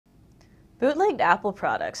Bootlegged Apple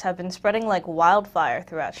products have been spreading like wildfire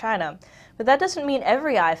throughout China, but that doesn't mean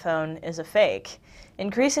every iPhone is a fake.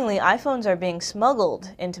 Increasingly, iPhones are being smuggled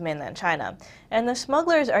into mainland China, and the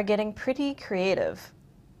smugglers are getting pretty creative.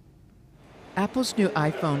 Apple's new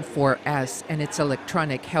iPhone 4S and its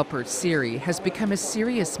electronic helper Siri has become a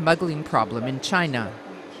serious smuggling problem in China.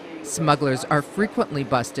 Smugglers are frequently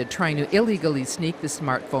busted trying to illegally sneak the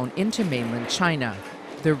smartphone into mainland China.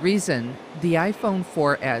 The reason? The iPhone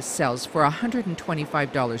 4S sells for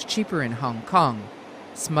 $125 cheaper in Hong Kong.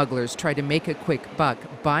 Smugglers try to make a quick buck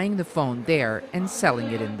buying the phone there and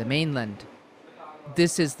selling it in the mainland.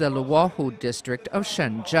 This is the Luohu District of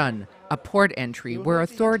Shenzhen, a port entry where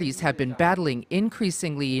authorities have been battling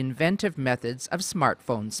increasingly inventive methods of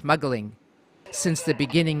smartphone smuggling. Since the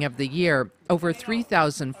beginning of the year, over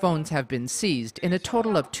 3,000 phones have been seized in a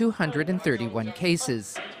total of 231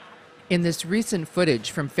 cases. In this recent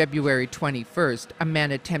footage from February 21st, a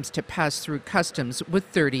man attempts to pass through customs with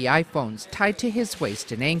 30 iPhones tied to his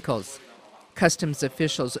waist and ankles. Customs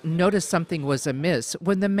officials noticed something was amiss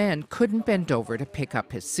when the man couldn't bend over to pick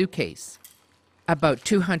up his suitcase. About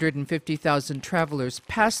 250,000 travelers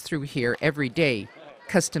pass through here every day.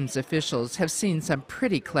 Customs officials have seen some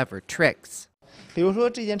pretty clever tricks.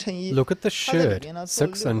 Look at the shirt.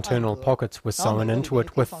 6 internal pockets were sewn into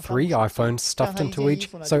it with 3 iPhones stuffed into each,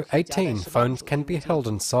 so 18 phones can be held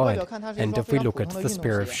inside. And if we look at this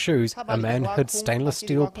pair of shoes, a man hid stainless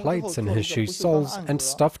steel plates in his shoe soles and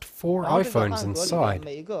stuffed 4 iPhones inside.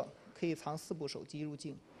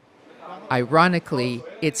 Ironically,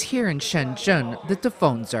 it's here in Shenzhen that the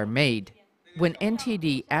phones are made. When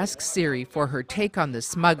NTD asked Siri for her take on the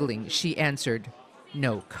smuggling, she answered,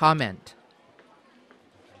 "No comment."